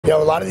You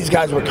know, a lot of these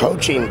guys were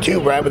coaching too,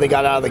 right, when they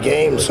got out of the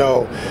game.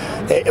 So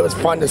it was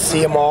fun to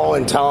see them all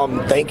and tell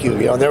them thank you.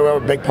 You know, they were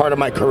a big part of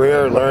my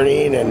career,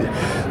 learning, and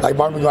like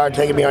Mark McGuire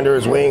taking me under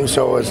his wing.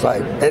 So it was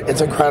like, it's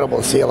incredible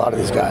to see a lot of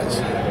these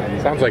guys.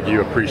 Sounds like you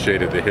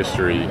appreciated the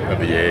history of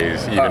the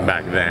A's even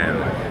back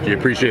then. Do you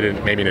appreciate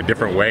it maybe in a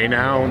different way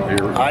now?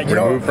 You're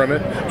removed from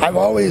it? I've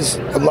always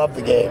loved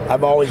the game.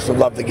 I've always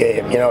loved the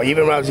game. You know,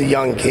 even when I was a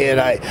young kid,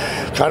 I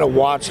kind of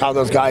watched how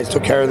those guys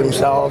took care of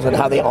themselves and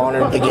how they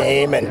honored the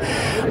game. And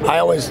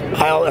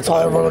that's all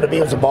I ever wanted to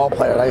be was a ball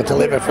player. I got to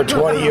live it for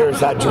 20 years,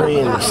 that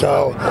dream.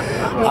 So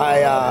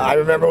I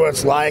remember what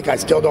it's like. I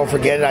still don't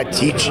forget it. I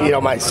teach, you know,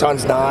 my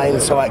son's 9,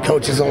 so I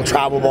coach his little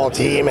travel ball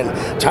team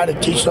and try to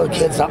teach those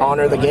kids to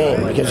honor the game.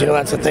 Because, you know,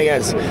 that's the thing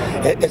is,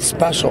 it's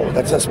special.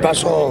 It's a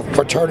special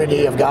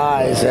fraternity of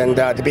guys, and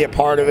to be a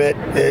part of it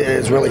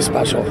is really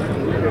special.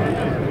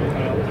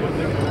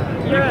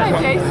 Hi,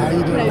 Jason. How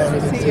you doing? Nice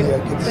to see you.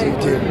 Good to see you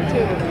too.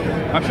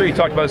 I'm sure you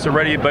talked about this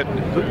already, but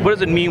what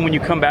does it mean when you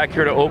come back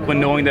here to Oakland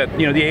knowing that,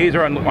 you know, the A's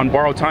are on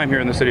borrowed time here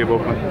in the city of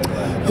Oakland?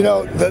 You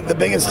know, the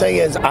biggest thing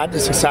is I'm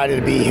just excited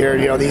to be here.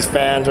 You know, these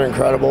fans are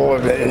incredible,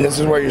 and this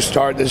is where you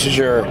start. This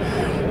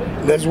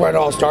is where it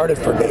all started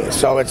for me.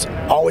 So it's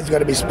always going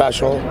to be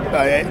special.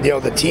 You know,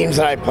 the teams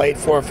that I played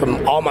for,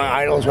 from all my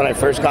idols when I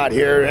first got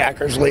here,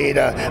 Eckersley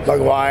to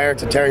McGuire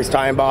to Terry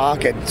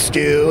Steinbach and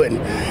Stu,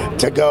 and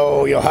to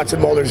go, you know,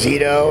 Hudson Mulder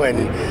Zito,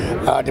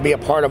 and to be a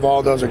part of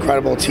all those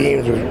incredible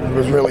teams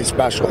was really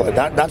special. And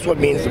that's what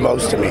means the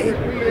most to me.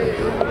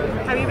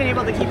 Have you been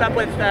able to keep up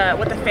with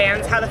the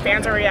fans, how the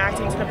fans are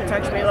reacting to the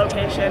potential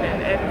relocation?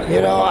 And you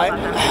know,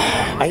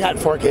 I got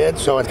 4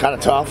 kids, so it's kind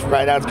of tough.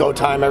 Right now it's go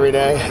time every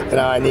day. You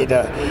know, I need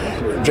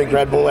to drink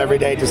Red Bull every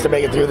day just to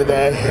make it through the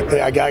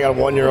day. I got a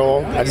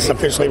 1-year-old. I just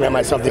officially made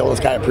myself the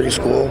oldest guy at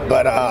preschool.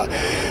 But,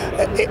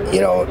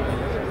 you know,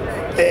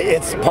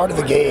 it's part of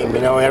the game,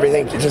 you know,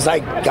 everything, just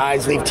like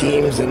guys leave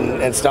teams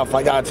and stuff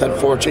like that. It's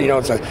unfortunate, you know,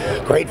 it's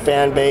a great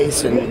fan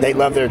base and they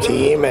love their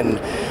team,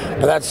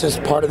 but that's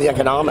just part of the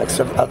economics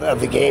of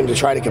the game, to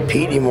try to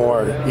compete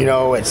anymore. You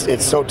know,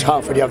 it's so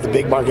tough when you have the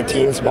big market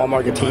teams, small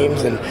market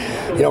teams, and,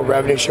 you know,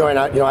 revenue sharing.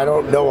 I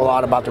don't know a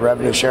lot about the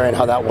revenue sharing,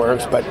 how that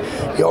works, but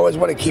you always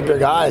want to keep your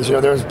guys. You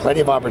know, there's plenty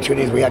of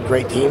opportunities. We had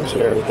great teams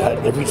here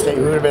that if we stayed,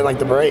 we would have been like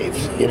the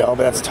Braves, you know,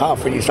 but that's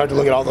tough when you start to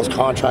look at all those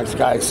contracts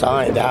guys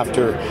signed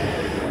after,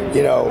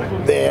 you know,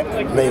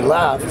 they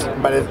left,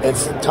 but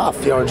it's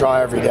tough, you know, to draw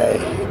every day.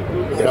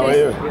 You know.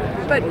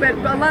 But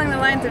along the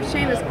lines of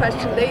Shayna's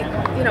question,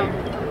 you know,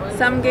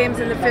 some games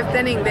in the 5th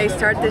inning they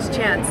start this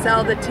chant,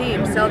 sell the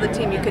team, sell the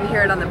team. You can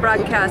hear it on the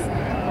broadcast.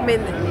 I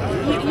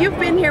mean, you've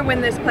been here when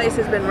this place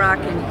has been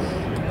rocking,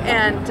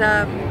 and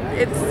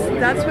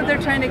that's what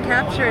they're trying to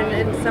capture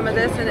in some of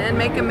this and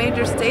make a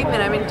major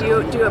statement. I mean, do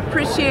you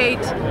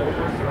appreciate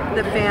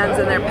the fans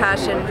and their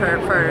passion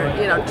for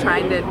you know,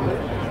 trying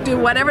to do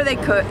whatever they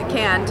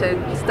can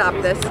to stop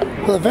this?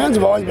 Well, the fans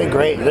have always been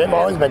great. They've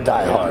always been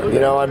diehard. You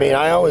know, I mean,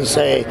 I always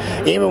say,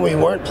 even when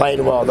we weren't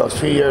playing well those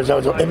few years,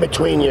 those in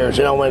between years,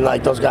 you know, when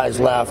like those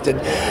guys left, and,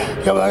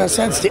 you know, like I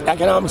said, it's the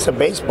economics of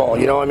baseball.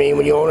 You know, I mean,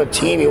 when you own a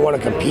team, you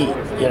want to compete.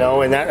 You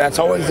know, and that's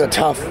always a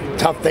tough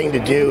thing to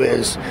do.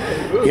 Is,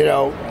 you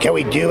know, can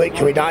we do it?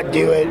 Can we not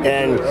do it?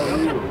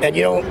 And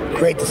you don't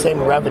create the same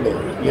revenue,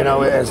 you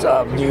know, as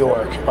New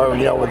York, or,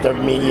 you know, with their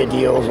media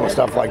deals and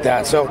stuff like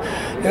that. So,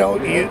 you know,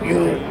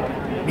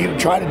 you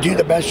try to do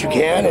the best you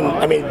can, and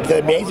I mean, the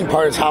amazing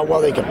part is how well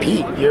they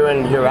compete year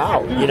in, year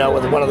out, you know,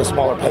 with one of the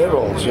smaller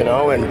payrolls, you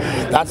know, and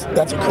that's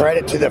a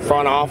credit to the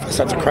front office,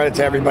 that's a credit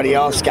to everybody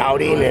else,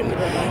 scouting,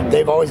 and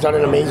they've always done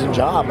an amazing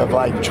job of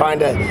like trying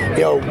to,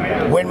 you know,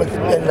 win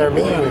within their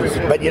means.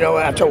 But, you know,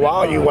 after a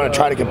while you want to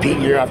try to compete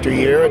year after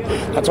year,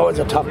 and that's always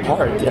a tough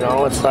part, you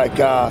know. It's like,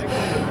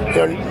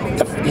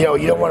 you know,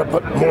 you don't want to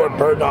put more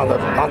burden on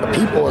the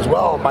people as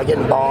well by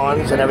getting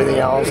bonds and everything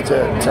else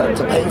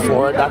to pay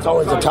for it. That's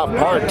always the tough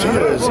part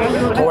too, is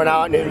going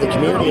out into the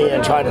community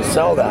and trying to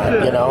sell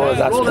that. You know,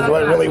 that's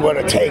really what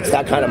it takes,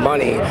 that kind of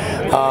money.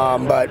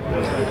 But,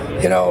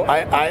 you know,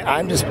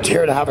 I'm just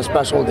here to have a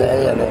special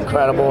day and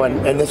incredible,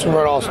 and this is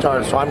where it all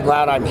starts. So I'm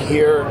glad I'm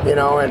here, you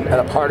know, and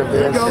a part of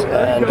this,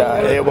 and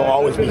it will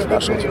always be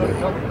special to me.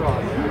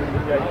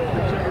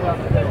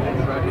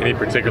 Any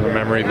particular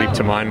memory leap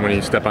to mind when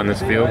you step on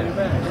this field?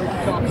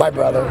 My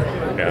brother,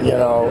 yeah. You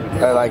know,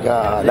 like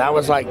that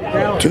was like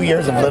 2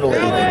 years of Little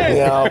League,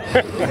 you know,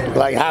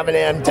 like having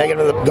him,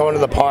 going to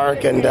the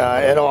park, and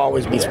it'll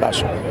always be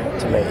special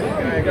to me.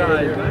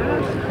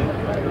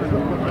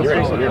 You're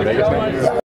in Vegas now? Yeah.